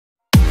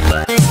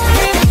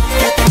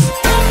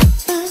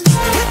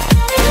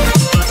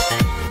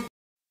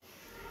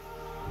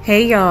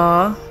Hey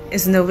y'all,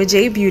 it's Nova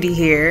J Beauty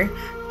here,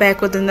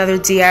 back with another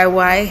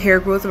DIY hair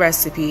growth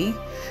recipe.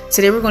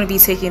 Today we're going to be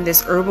taking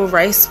this herbal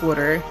rice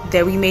water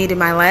that we made in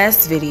my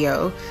last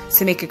video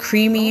to make a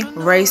creamy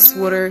rice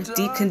water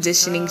deep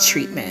conditioning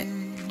treatment.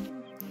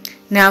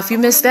 Now if you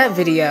missed that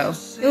video,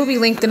 it will be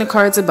linked in the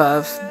cards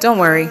above, don't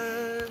worry.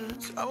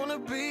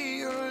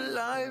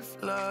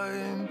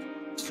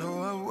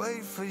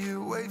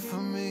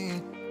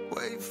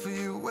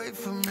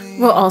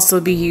 We'll also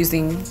be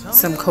using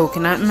some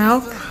coconut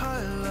milk.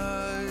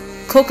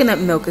 Coconut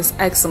milk is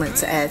excellent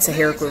to add to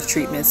hair growth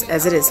treatments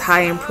as it is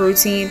high in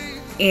protein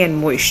and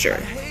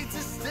moisture.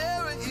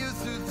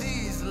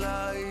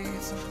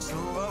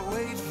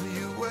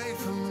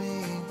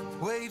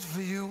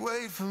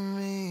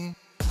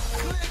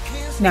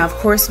 Now of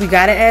course we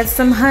gotta add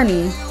some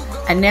honey,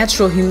 a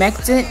natural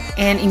humectant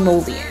and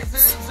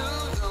emollient.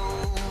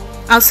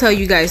 I'll tell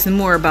you guys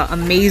more about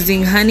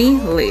amazing honey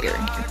later.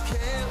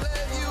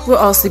 We'll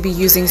also be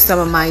using some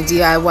of my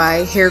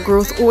DIY hair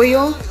growth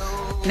oil.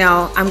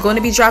 Now, I'm going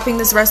to be dropping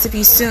this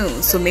recipe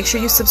soon, so make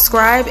sure you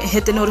subscribe and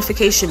hit the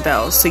notification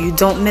bell so you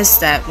don't miss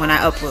that when I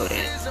upload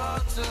it.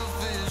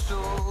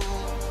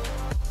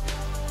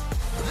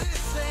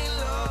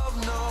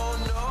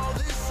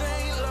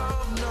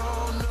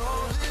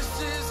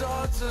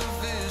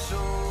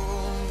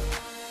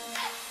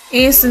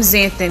 And some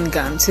xanthan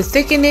gum to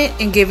thicken it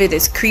and give it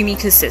its creamy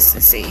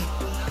consistency.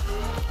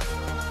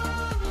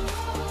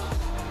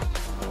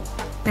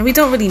 And we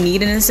don't really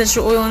need an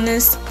essential oil in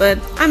this, but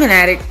I'm an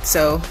addict,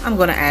 so I'm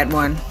going to add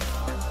one.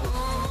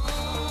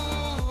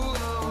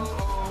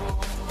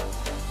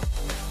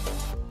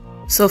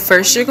 So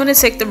first you're going to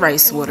take the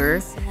rice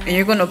water and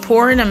you're going to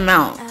pour an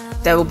amount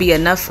that will be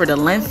enough for the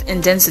length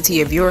and density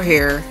of your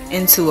hair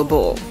into a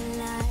bowl.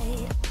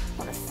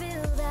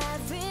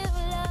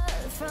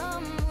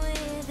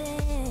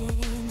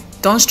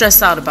 Don't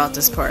stress out about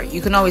this part.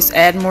 You can always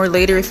add more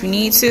later if you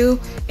need to,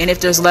 and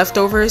if there's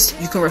leftovers,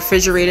 you can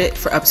refrigerate it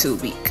for up to a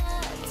week.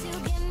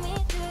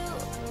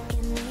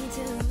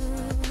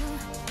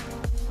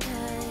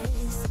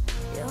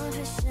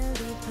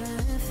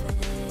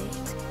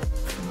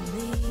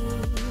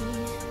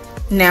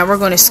 Now we're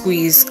going to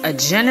squeeze a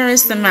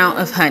generous amount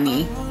of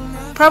honey,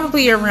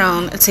 probably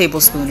around a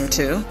tablespoon or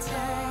two.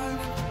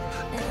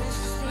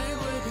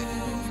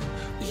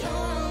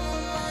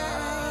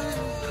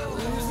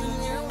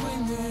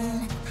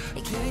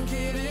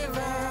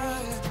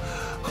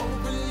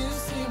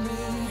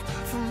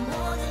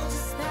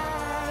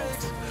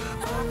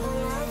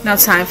 Now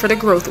time for the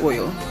growth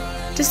oil.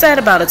 Just add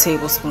about a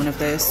tablespoon of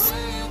this.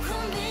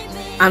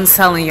 I'm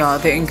telling y'all,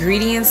 the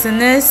ingredients in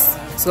this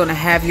is going to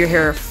have your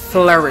hair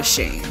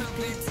flourishing.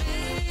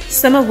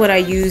 Some of what I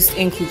used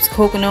includes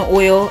coconut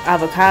oil,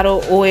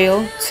 avocado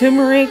oil,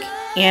 turmeric,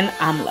 and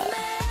amla.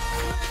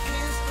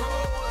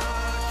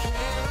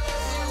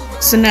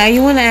 So now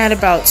you want to add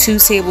about 2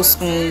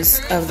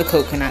 tablespoons of the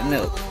coconut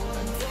milk.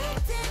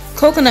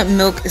 Coconut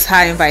milk is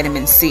high in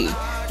vitamin C,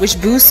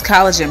 which boosts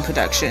collagen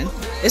production.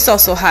 It's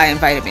also high in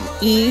vitamin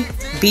E,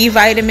 B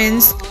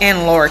vitamins,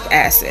 and lauric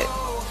acid.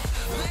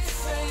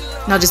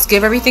 Now just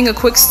give everything a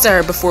quick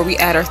stir before we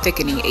add our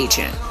thickening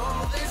agent.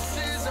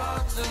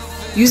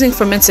 Using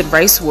fermented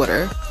rice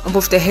water on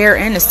both the hair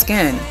and the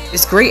skin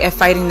is great at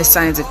fighting the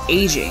signs of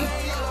aging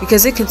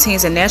because it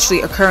contains a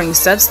naturally occurring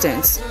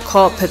substance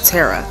called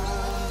patera.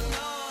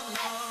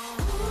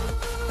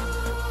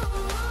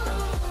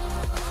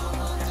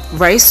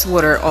 Rice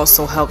water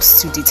also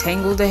helps to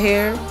detangle the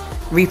hair,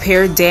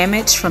 repair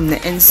damage from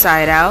the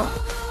inside out,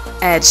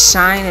 add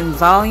shine and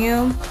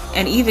volume,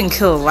 and even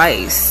kill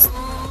lice.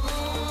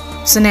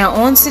 So now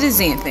on to the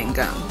xanthan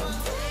gum.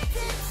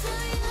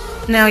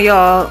 Now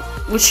y'all,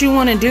 what you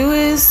want to do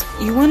is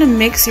you want to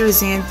mix your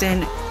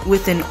xanthan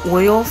with an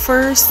oil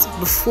first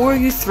before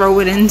you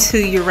throw it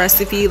into your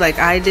recipe like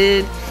I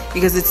did,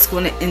 because it's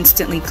going to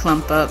instantly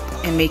clump up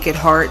and make it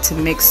hard to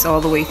mix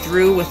all the way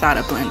through without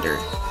a blender.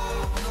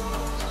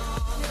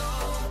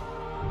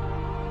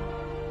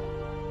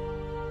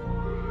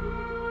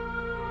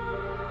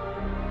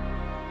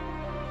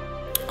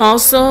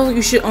 Also,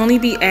 you should only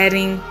be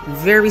adding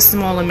very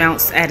small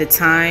amounts at a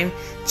time,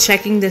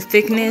 checking the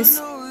thickness,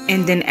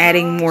 and then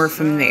adding more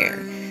from there.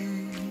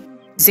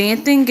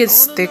 Xanthan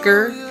gets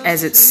thicker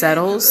as it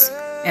settles,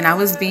 and I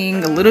was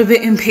being a little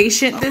bit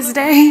impatient this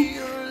day,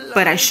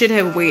 but I should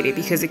have waited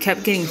because it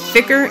kept getting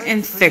thicker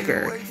and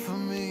thicker.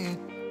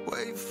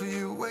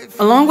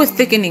 Along with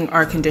thickening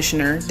our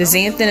conditioner, the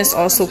xanthan is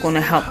also going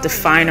to help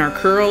define our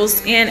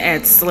curls and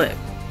add slip.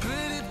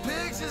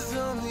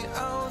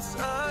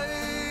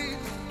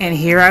 And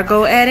here I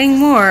go adding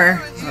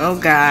more. Oh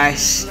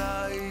gosh.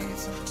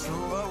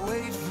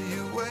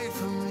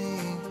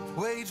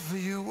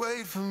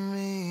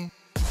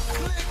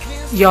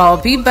 Y'all,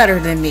 be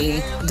better than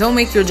me. Don't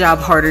make your job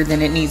harder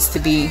than it needs to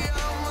be.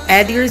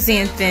 Add your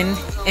xanthan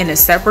in a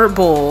separate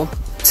bowl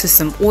to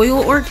some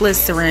oil or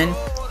glycerin,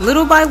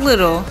 little by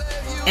little,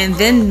 and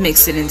then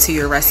mix it into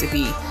your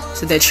recipe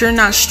so that you're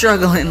not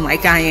struggling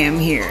like I am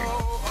here.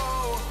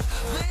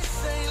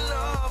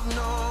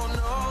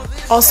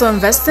 Also,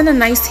 invest in a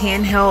nice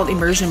handheld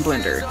immersion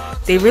blender.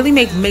 They really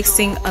make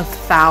mixing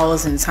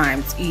 1,000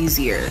 times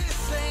easier.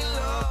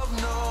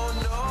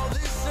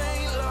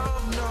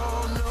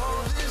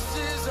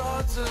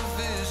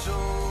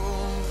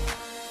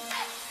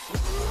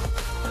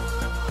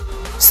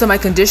 So my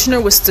conditioner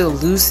was still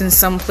loose in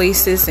some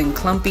places and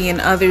clumpy in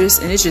others,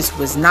 and it just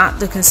was not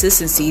the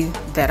consistency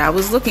that I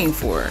was looking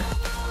for.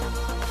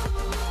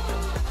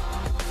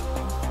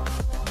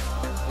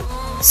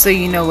 So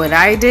you know what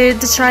I did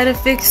to try to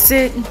fix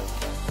it? No.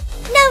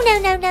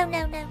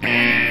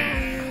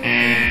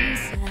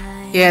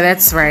 Yeah,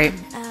 that's right.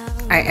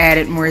 I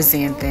added more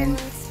xanthan.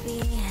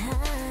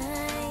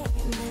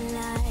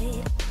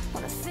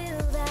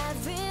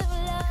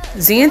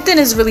 Xanthan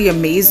is really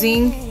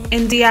amazing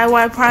in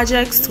DIY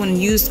projects when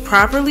used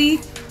properly,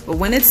 but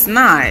when it's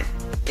not,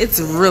 it's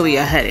really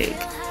a headache.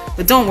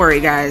 But don't worry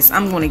guys,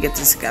 I'm going to get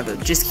this together.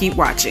 Just keep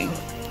watching.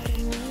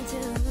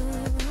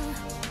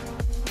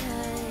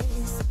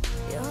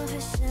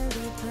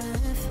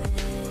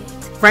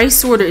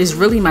 Rice water is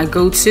really my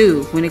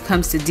go-to when it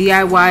comes to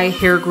DIY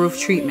hair growth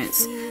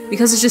treatments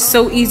because it's just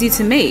so easy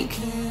to make.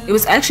 It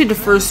was actually the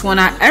first one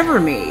I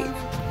ever made.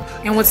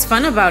 And what's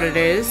fun about it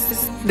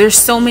is there's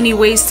so many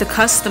ways to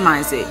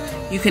customize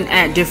it. You can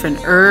add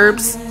different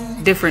herbs,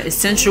 different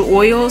essential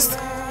oils,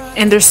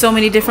 and there's so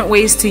many different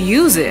ways to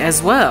use it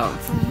as well.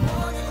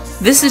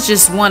 This is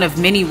just one of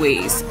many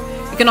ways.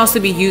 It can also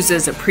be used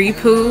as a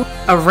pre-poo,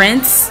 a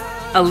rinse,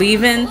 a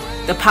leave-in.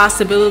 The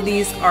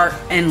possibilities are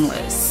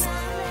endless.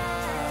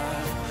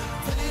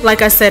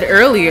 Like I said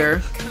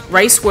earlier,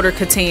 rice water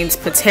contains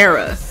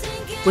patera,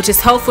 which is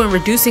helpful in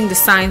reducing the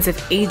signs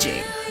of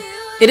aging.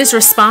 It is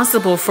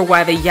responsible for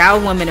why the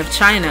Yao women of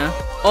China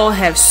all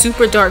have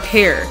super dark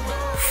hair,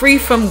 free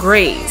from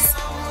grays,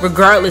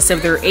 regardless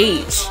of their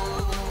age.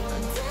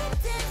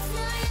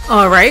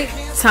 Alright,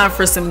 time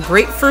for some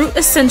grapefruit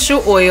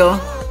essential oil.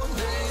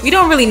 We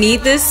don't really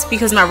need this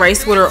because my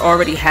rice water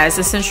already has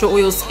essential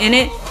oils in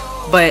it,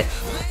 but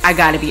I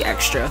gotta be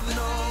extra.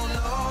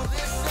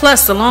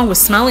 Plus, along with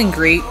smelling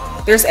great,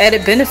 there's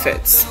added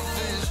benefits.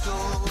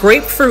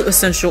 Grapefruit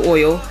essential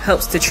oil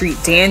helps to treat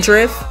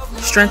dandruff,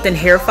 strengthen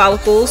hair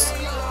follicles,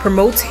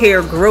 promotes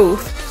hair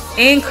growth,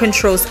 and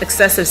controls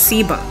excessive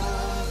sebum.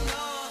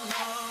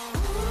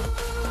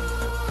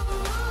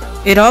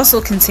 It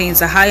also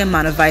contains a high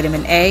amount of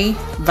vitamin A,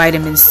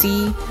 vitamin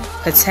C,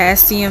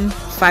 potassium,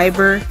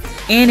 fiber,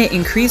 and it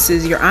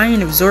increases your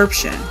iron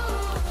absorption,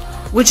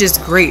 which is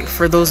great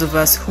for those of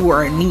us who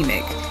are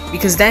anemic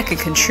because that can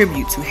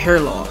contribute to hair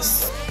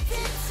loss.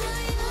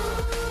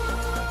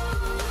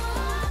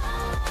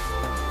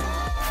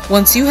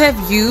 Once you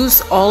have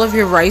used all of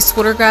your rice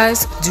water,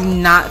 guys, do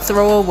not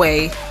throw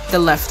away the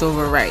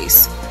leftover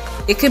rice.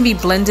 It can be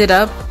blended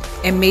up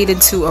and made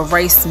into a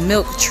rice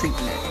milk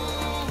treatment.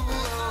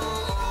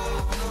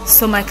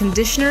 So my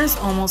conditioner is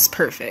almost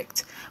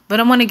perfect, but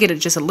I want to get it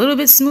just a little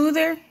bit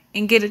smoother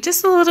and get it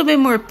just a little bit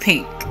more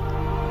pink.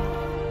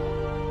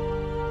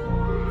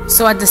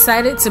 So I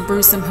decided to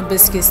brew some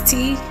hibiscus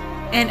tea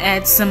and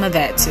add some of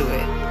that to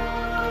it.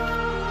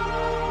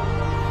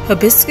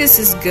 Hibiscus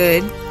is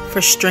good for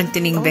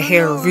strengthening the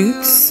hair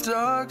roots.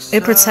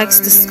 It protects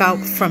the scalp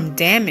from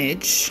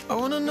damage.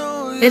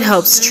 It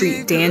helps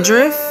treat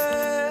dandruff,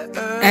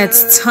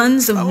 adds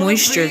tons of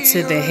moisture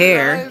to the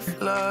hair,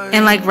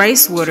 and like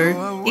rice water,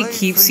 it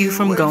keeps you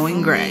from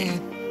going gray.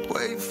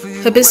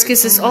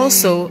 Hibiscus is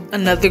also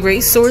another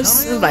great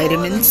source of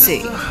vitamin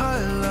C.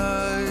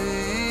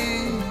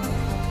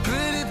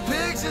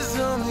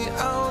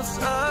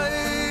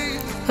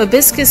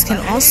 Hibiscus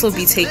can also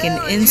be taken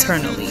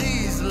internally.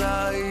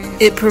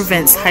 It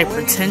prevents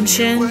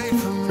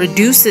hypertension,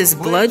 reduces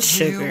blood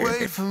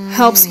sugar,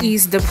 helps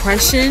ease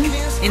depression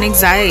and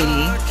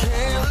anxiety.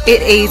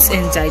 It aids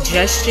in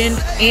digestion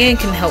and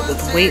can help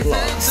with weight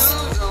loss.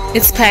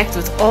 It's packed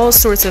with all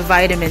sorts of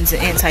vitamins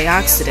and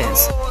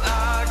antioxidants,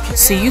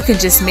 so you can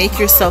just make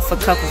yourself a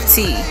cup of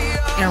tea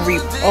and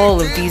reap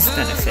all of these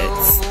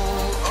benefits.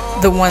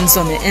 The ones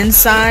on the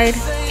inside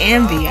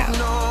and the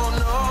out.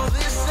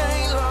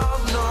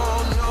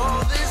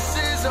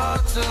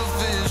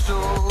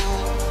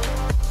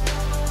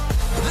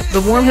 The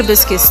warm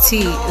hibiscus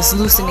tea is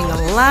loosening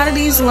a lot of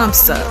these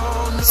lumps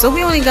up, so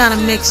we only gotta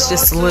mix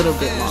just a little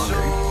bit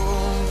longer.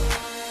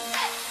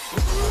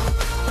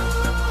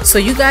 So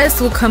you guys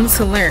will come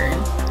to learn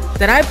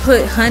that I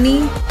put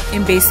honey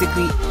in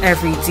basically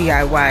every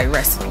DIY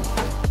recipe.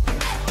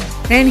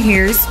 And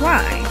here's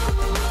why.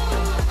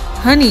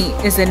 Honey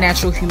is a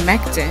natural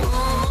humectant,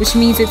 which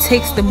means it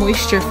takes the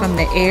moisture from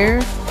the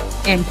air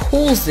and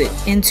pulls it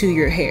into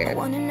your hair,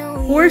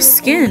 or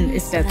skin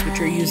if that's what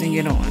you're using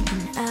it on.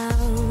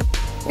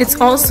 It's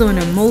also an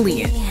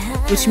emollient,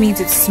 which means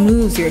it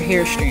smooths your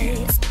hair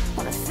strands.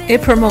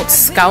 It promotes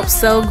scalp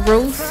cell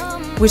growth,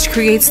 which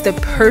creates the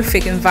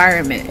perfect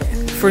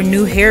environment for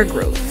new hair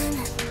growth.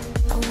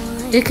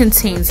 It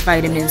contains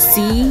vitamin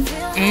C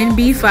and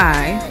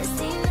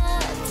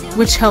B5,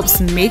 which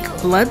helps make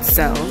blood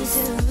cells.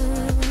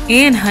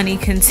 And honey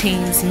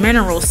contains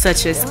minerals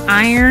such as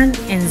iron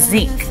and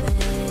zinc.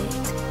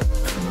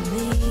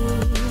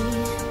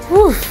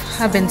 Whew,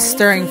 I've been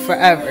stirring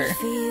forever,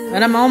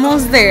 but I'm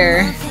almost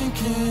there.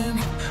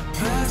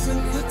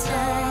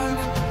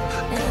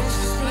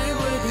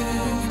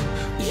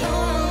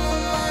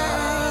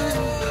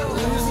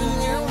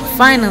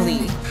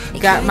 Finally,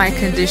 got my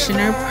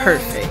conditioner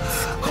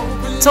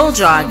perfect. Told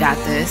y'all I got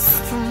this.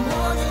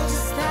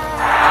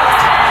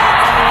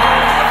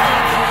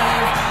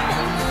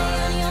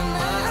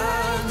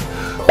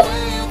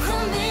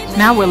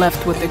 Now we're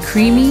left with a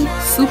creamy,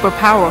 super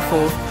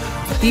powerful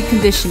deep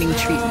conditioning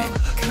treatment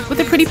with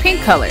a pretty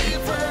pink color.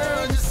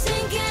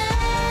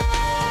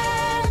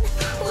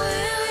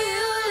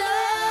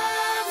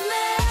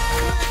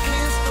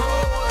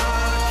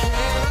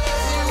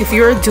 If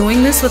you're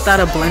doing this without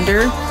a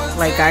blender,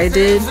 like I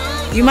did,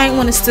 you might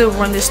want to still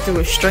run this through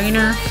a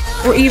strainer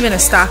or even a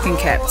stocking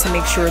cap to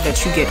make sure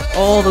that you get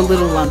all the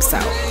little lumps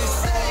out.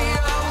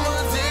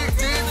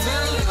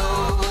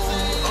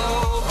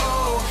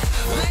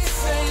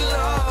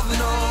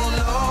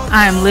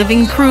 I am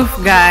living proof,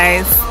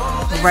 guys.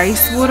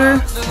 Rice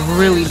water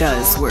really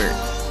does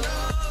work.